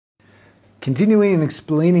Continuing and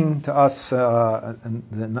explaining to us a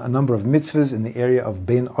number of mitzvahs in the area of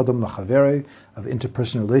bein adam lachaveri, of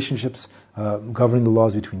interpersonal relationships, governing the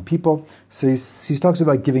laws between people. So he talks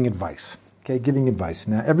about giving advice. Okay, giving advice.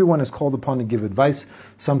 Now, everyone is called upon to give advice.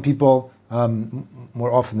 Some people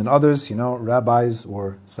more often than others. Rabbis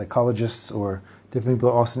or psychologists or different people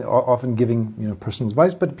are often giving personal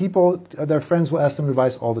advice. But people, their friends will ask them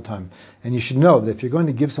advice all the time. And you should know that if you're going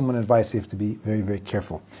to give someone advice, you have to be very, very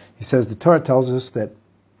careful. He says the Torah tells us that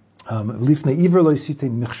lifnei iver lo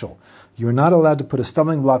yisitein michshol. You're not allowed to put a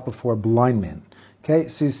stumbling block before a blind man. Okay,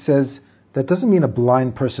 so he says that doesn't mean a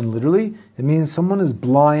blind person literally. It means someone is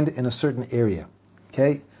blind in a certain area.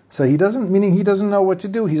 Okay, so he doesn't know what to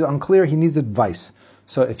do. He's unclear. He needs advice.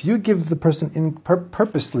 So if you give the person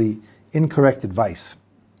purposely incorrect advice,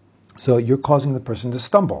 so you're causing the person to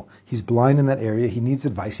stumble. He's blind in that area. He needs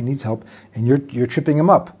advice. He needs help, and you're tripping him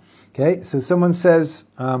up. Okay, so someone says,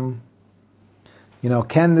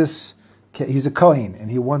 he's a Kohen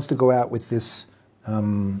and he wants to go out with this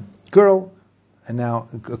girl. And now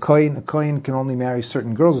a Kohen can only marry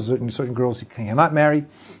certain girls. Certain girls he cannot marry.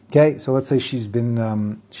 Okay, so let's say she's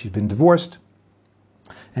been divorced,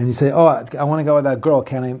 and you say, "Oh, I want to go with that girl.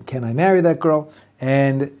 Can I marry that girl?"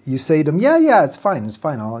 And you say to him, "Yeah, it's fine.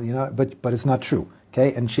 But it's not true."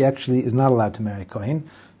 Okay, and she actually is not allowed to marry a Kohen.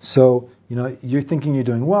 So you're thinking you're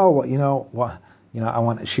doing well.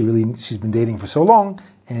 She's been dating for so long.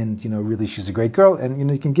 And really, she's a great girl. And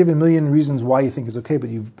you can give a million reasons why you think it's okay, but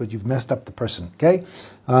you've messed up the person. Okay,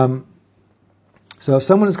 so if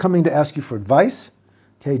someone is coming to ask you for advice,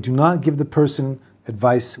 okay, do not give the person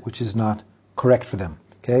advice which is not correct for them.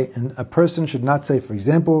 Okay, and a person should not say, for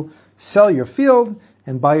example, sell your field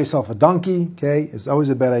and buy yourself a donkey. Okay, it's always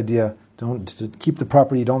a bad idea. To keep the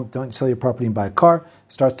property. Don't sell your property and buy a car.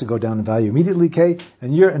 It starts to go down in value immediately. Okay,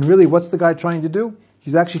 and really, what's the guy trying to do?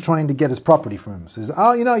 He's actually trying to get his property from him. So he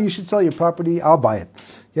says, you should sell your property, I'll buy it.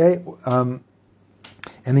 Okay? And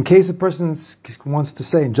in case a person wants to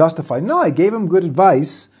say and justify, no, I gave him good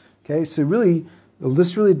advice. Okay? So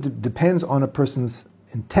this really depends on a person's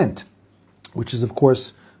intent, which is, of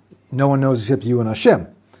course, no one knows except you and Hashem.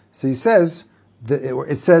 So he says,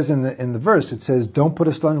 it says in the verse, it says, don't put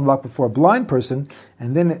a stumbling block before a blind person.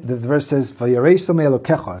 And then the verse says, Vayarei samei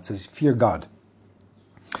Elokecha. It says, fear God.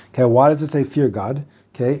 Okay, why does it say fear God?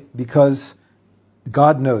 Okay, because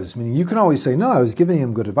God knows. Meaning you can always say, no, I was giving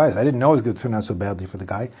him good advice. I didn't know it was going to turn out so badly for the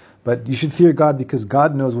guy. But you should fear God because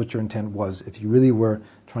God knows what your intent was, if you really were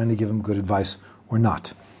trying to give him good advice or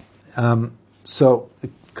not. So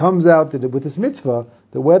it comes out that with this mitzvah,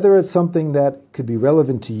 that whether it's something that could be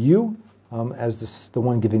relevant to you as the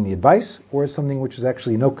one giving the advice, or something which is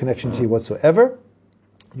actually no connection to you whatsoever,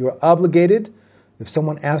 you're obligated, if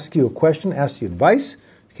someone asks you a question, asks you advice,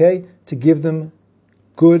 okay, to give them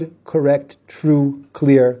good, correct, true,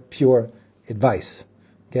 clear, pure advice.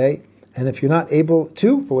 Okay? And if you're not able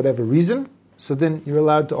to, for whatever reason, so then you're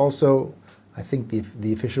allowed to also, I think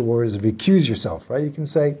the official word is recuse yourself, right? You can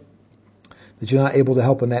say that you're not able to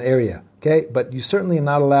help in that area. Okay? But you certainly are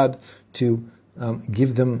not allowed to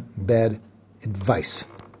give them bad advice.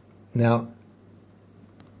 Now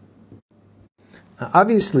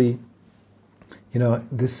obviously,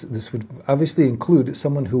 this would obviously include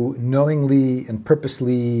someone who knowingly and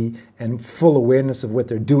purposely and full awareness of what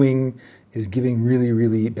they're doing is giving really,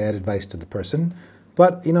 really bad advice to the person.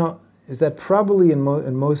 But is that probably in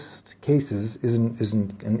most cases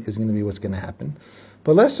isn't going to be what's going to happen.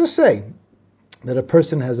 But let's just say that a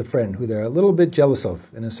person has a friend who they're a little bit jealous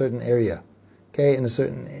of in a certain area, okay, in a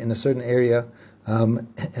certain area,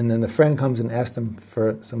 and then the friend comes and asks them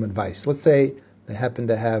for some advice. Let's say they happen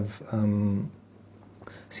to have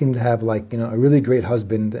seem to have a really great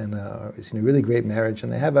husband and a really great marriage,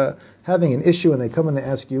 and they having an issue, and they come and they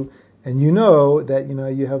ask you, and that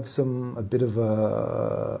you have a bit of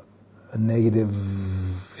a negative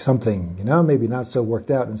something, maybe not so worked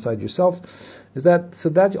out inside yourself. So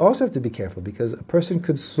that you also have to be careful, because a person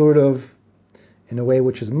could sort of, in a way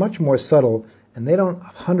which is much more subtle, and they don't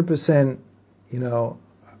 100%, not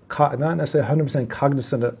necessarily 100%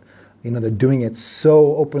 cognizant of, they're doing it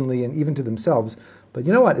so openly and even to themselves. But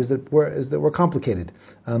you know what? Is that we're complicated.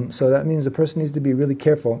 So that means the person needs to be really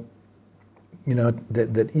careful.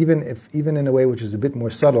 That even in a way which is a bit more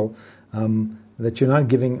subtle, that you're not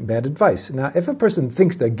giving bad advice. Now, if a person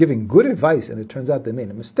thinks they're giving good advice and it turns out they made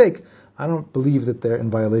a mistake, I don't believe that they're in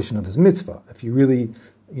violation of this mitzvah. If you really,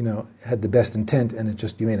 had the best intent and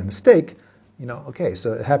you made a mistake, okay,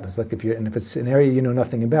 so it happens. If it's an area you know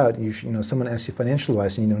nothing about, someone asks you financial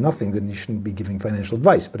advice and you know nothing, then you shouldn't be giving financial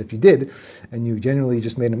advice. But if you did, and you genuinely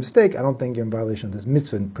just made a mistake, I don't think you're in violation of this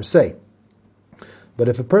mitzvah per se. But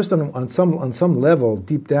if a person on some level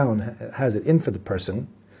deep down has it in for the person,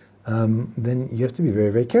 then you have to be very,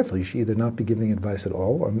 very careful. You should either not be giving advice at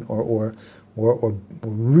all, or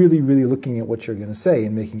really, really looking at what you're going to say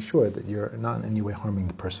and making sure that you're not in any way harming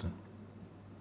the person.